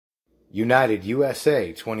United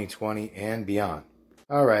USA 2020 and beyond.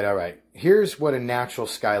 All right. Here's what a natural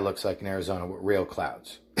sky looks like in Arizona with real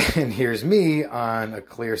clouds. And here's me on a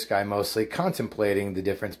clear sky mostly contemplating the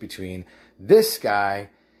difference between this sky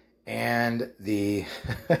and the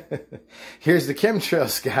here's the chemtrail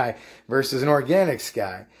sky versus an organic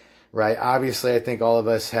sky, right? Obviously, I think all of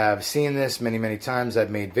us have seen this many times.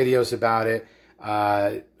 I've made videos about it.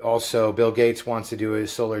 Also, Bill Gates wants to do a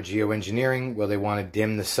solar geoengineering where they want to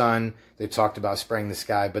dim the sun. They've talked about spraying the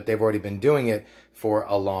sky, but they've already been doing it for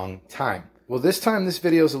a long time. Well, this time this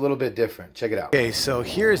video is a little bit different. Check it out. Okay, so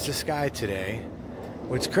here's the sky today.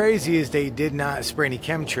 What's crazy is they did not spray any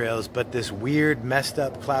chemtrails, but this weird messed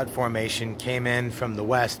up cloud formation came in from the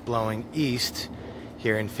west blowing east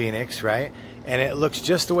here in Phoenix, right? And it looks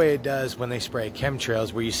just the way it does when they spray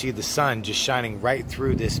chemtrails, where you see the sun just shining right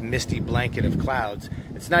through this misty blanket of clouds.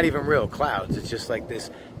 It's not even real clouds. It's just like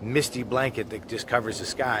this misty blanket that just covers the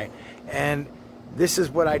sky. And this is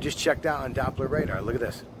what I just checked out on Doppler radar. Look at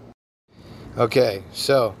this. Okay,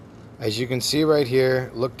 so as you can see right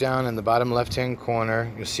here, look down in the bottom left-hand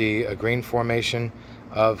corner. You'll see a green formation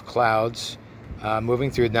of clouds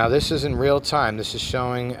moving through. Now, this is in real time. This is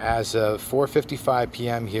showing as of 4:55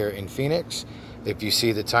 p.m. here in Phoenix. If you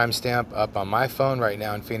see the timestamp up on my phone right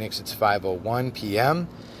now in Phoenix, it's 5:01 p.m.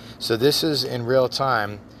 So this is in real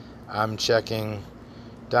time. I'm checking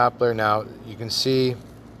Doppler. Now, you can see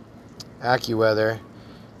AccuWeather.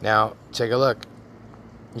 Now, take a look.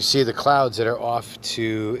 You see the clouds that are off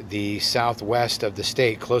to the southwest of the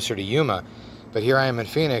state, closer to Yuma. But here I am in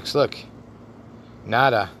Phoenix. Look,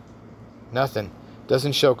 nada, nothing.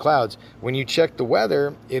 Doesn't show clouds. When you check the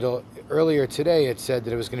weather, earlier today it said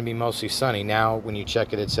that it was going to be mostly sunny. Now, when you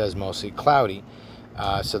check it, it says mostly cloudy.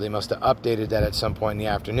 So they must have updated that at some point in the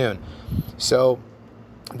afternoon. So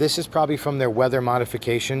this is probably from their weather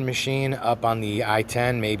modification machine up on the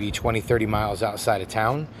I-10, maybe 20, 30 miles outside of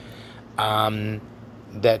town.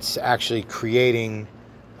 That's actually creating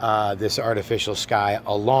this artificial sky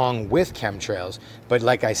along with chemtrails. But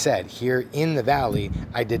like I said, here in the valley,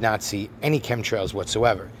 I did not see any chemtrails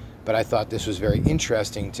whatsoever. But I thought this was very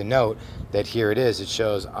interesting to note that here it is. It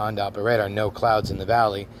shows on Doppler radar, no clouds in the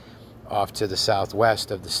valley off to the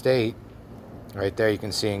southwest of the state. Right there you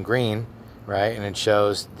can see in green, right? And it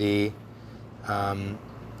shows the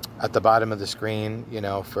at the bottom of the screen, you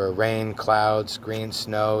know, for rain, clouds, green,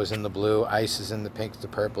 snow is in the blue, ice is in the pinks, the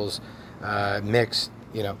purples, mixed,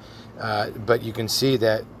 you know. But you can see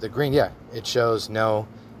that the green, yeah, it shows no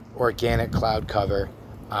organic cloud cover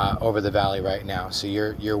over the valley right now. So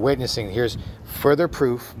you're witnessing, here's further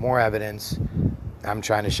proof, more evidence I'm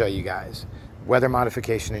trying to show you guys. Weather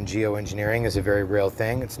modification and geoengineering is a very real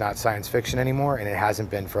thing. It's not science fiction anymore, and it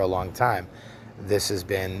hasn't been for a long time. This has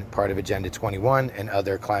been part of Agenda 21 and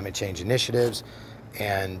other climate change initiatives.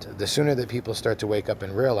 And the sooner that people start to wake up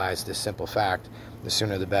and realize this simple fact, the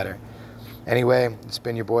sooner the better. Anyway, it's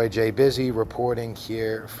been your boy Jay Busy reporting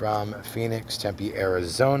here from Phoenix, Tempe,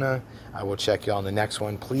 Arizona. I will check you on the next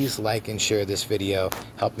one. Please like and share this video.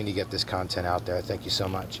 Help me to get this content out there. Thank you so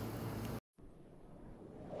much.